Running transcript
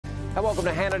And welcome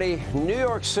to Hannity. New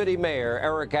York City Mayor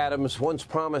Eric Adams once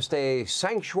promised a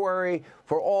sanctuary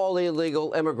for all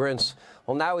illegal immigrants.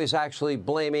 Well, now he's actually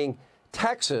blaming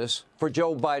Texas for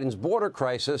Joe Biden's border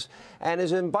crisis and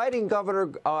is inviting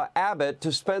Governor Abbott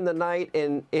to spend the night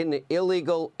in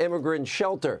illegal immigrant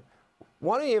shelter.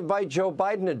 Why don't you invite Joe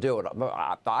Biden to do it?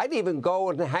 I'd even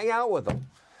go and hang out with him.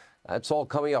 That's all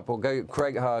coming up. We'll get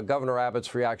Governor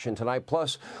Abbott's reaction tonight.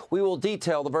 Plus, we will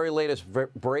detail the very latest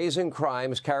brazen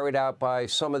crimes carried out by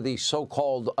some of the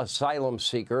so-called asylum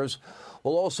seekers.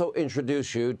 We'll also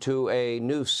introduce you to a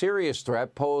new serious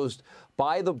threat posed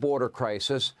by the border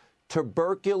crisis.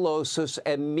 Tuberculosis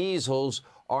and measles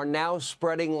are now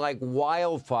spreading like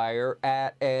wildfire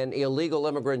at an illegal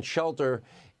immigrant shelter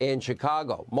in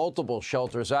Chicago. Multiple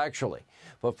shelters, actually.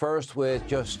 But first, with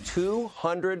just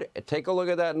 200, take a look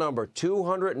at that number,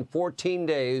 214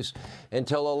 days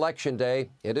until Election Day.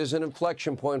 It is an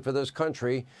inflection point for this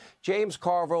country. James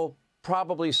Carville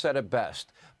probably said it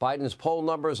best. Biden's poll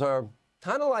numbers are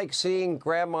kind of like seeing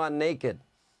grandma naked.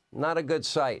 Not a good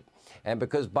sight. And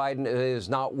because Biden is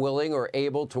not willing or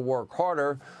able to work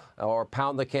harder or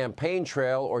pound the campaign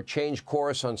trail or change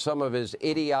course on some of his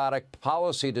idiotic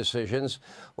policy decisions,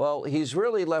 well, he's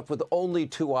really left with only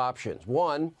two options.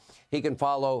 One, he can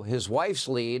follow his wife's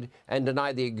lead and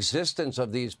deny the existence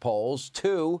of these polls.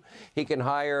 Two, he can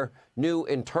hire new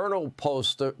internal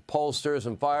pollsters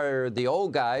and fire the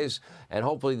old guys, and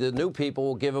hopefully the new people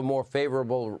will give him more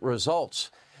favorable results.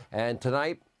 And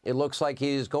tonight, it looks like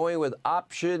he's going with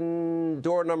option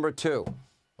door number two.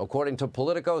 According to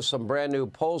Politico, some brand new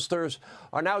pollsters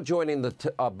are now joining the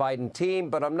Biden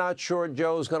team, but I'm not sure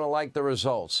Joe's going to like the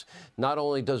results. Not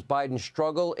only does Biden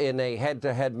struggle in a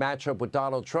head-to-head matchup with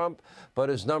Donald Trump, but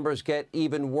his numbers get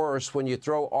even worse when you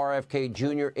throw RFK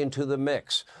Jr. into the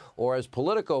mix. Or as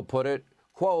Politico put it,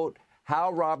 quote,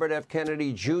 how Robert F.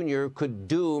 Kennedy Jr. could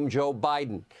doom Joe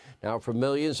Biden. Now, for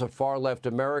millions of far-left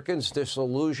Americans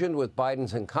disillusioned with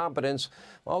Biden's incompetence,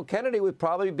 well, Kennedy would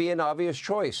probably be an obvious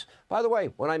choice. By the way,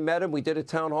 when I met him, we did a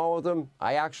town hall with him.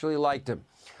 I actually liked him.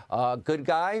 Good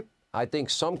guy. I think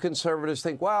some conservatives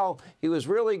think, well, he was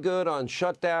really good on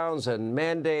shutdowns and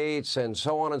mandates and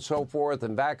so on and so forth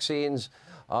and vaccines.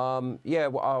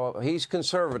 He's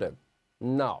conservative.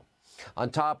 No.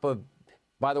 On top of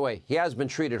By the way, he has been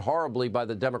treated horribly by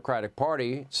the Democratic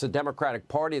Party. It's the Democratic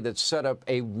Party that set up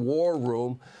a war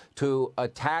room to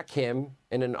attack him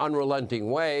in an unrelenting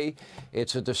way.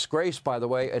 It's a disgrace, by the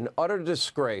way, an utter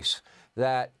disgrace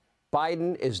that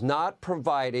Biden is not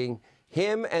providing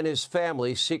him and his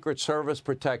family Secret Service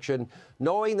protection,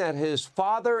 knowing that his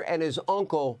father and his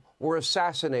uncle were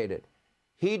assassinated.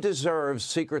 He deserves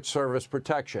Secret Service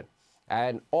protection,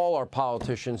 and all our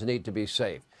politicians need to be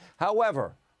safe.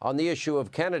 However, on the issue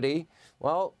of Kennedy,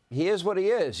 well, he is what he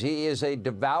is. He is a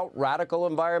devout radical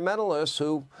environmentalist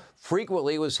who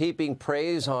frequently was heaping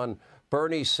praise on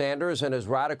Bernie Sanders and his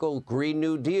radical Green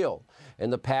New Deal. In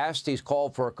the past, he's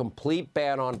called for a complete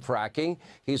ban on fracking.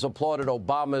 He's applauded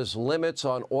Obama's limits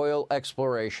on oil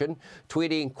exploration,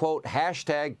 tweeting, quote,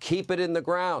 hashtag keep it in the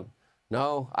ground.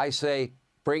 No, I say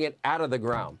bring it out of the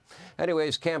ground.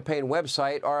 Anyways, campaign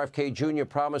website, RFK Jr.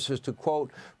 promises to,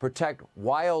 quote, protect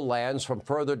wildlands from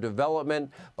further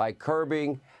development by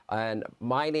curbing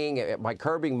mining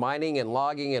and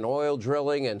logging and oil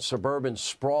drilling and suburban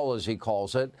sprawl, as he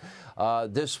calls it.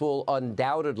 This will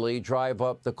undoubtedly drive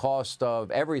up the cost of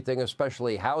everything,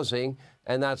 especially housing.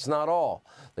 And that's not all.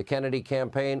 The Kennedy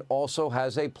campaign also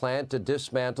has a plan to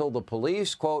dismantle the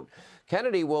police. Quote,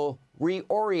 Kennedy will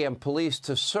reorient police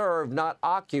to serve, not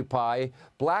occupy,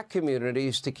 black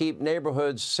communities to keep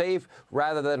neighborhoods safe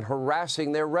rather than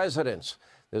harassing their residents.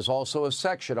 There's also a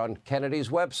section on Kennedy's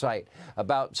website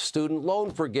about student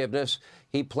loan forgiveness.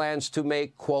 He plans to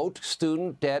make, quote,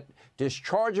 student debt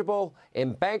dischargeable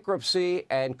in bankruptcy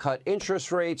and cut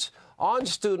interest rates on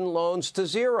student loans to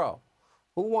zero.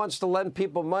 Who wants to lend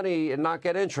people money and not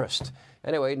get interest?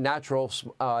 Anyway,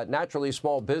 naturally,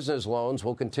 small business loans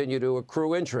will continue to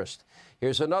accrue interest.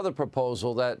 Here's another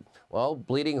proposal that, well,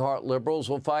 bleeding heart liberals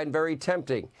will find very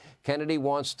tempting. Kennedy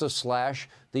wants to slash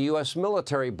the U.S.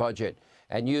 military budget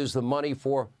and use the money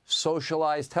for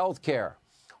socialized health care.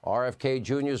 RFK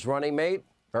Jr.'s running mate,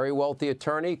 very wealthy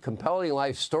attorney, compelling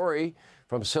life story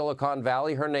from Silicon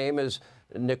Valley. Her name is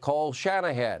Nicole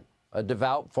Shanahan, a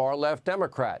devout far-left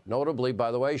Democrat. Notably,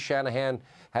 by the way, Shanahan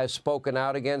has spoken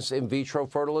out against in vitro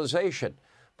fertilization.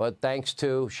 But thanks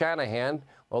to Shanahan,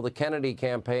 well, the Kennedy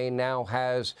campaign now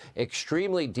has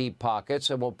extremely deep pockets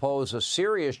and will pose a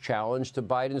serious challenge to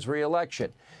Biden's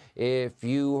reelection. If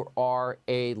you are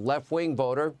a left-wing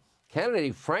voter,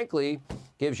 Kennedy, frankly,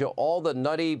 gives you all the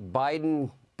nutty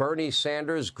Biden Bernie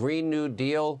Sanders' Green New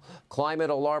Deal,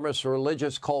 climate alarmist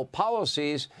religious cult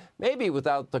policies, maybe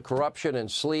without the corruption and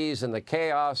sleaze and the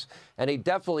chaos, and he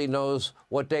definitely knows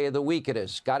what day of the week it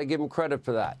is. Got to give him credit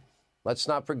for that. Let's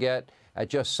not forget, at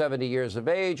just 70 years of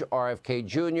age, RFK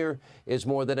Jr. is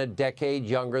more than a decade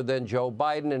younger than Joe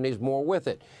Biden, and he's more with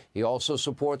it. He also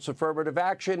supports affirmative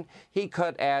action. He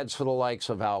cut ads for the likes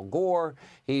of Al Gore.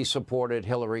 He supported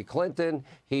Hillary Clinton.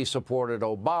 He supported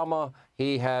Obama.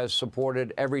 He has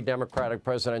supported every Democratic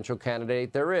presidential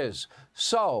candidate there is.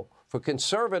 So, for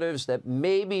conservatives that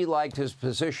maybe liked his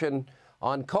position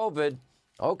on COVID,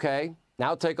 okay,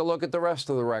 now take a look at the rest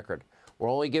of the record. We're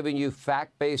only giving you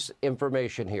fact-based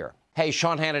information here. Hey,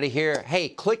 Sean Hannity here. Hey,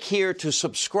 click here to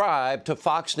subscribe to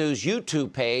Fox News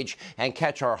YouTube page and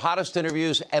catch our hottest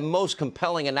interviews and most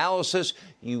compelling analysis.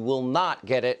 You will not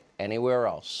get it anywhere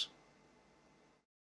else.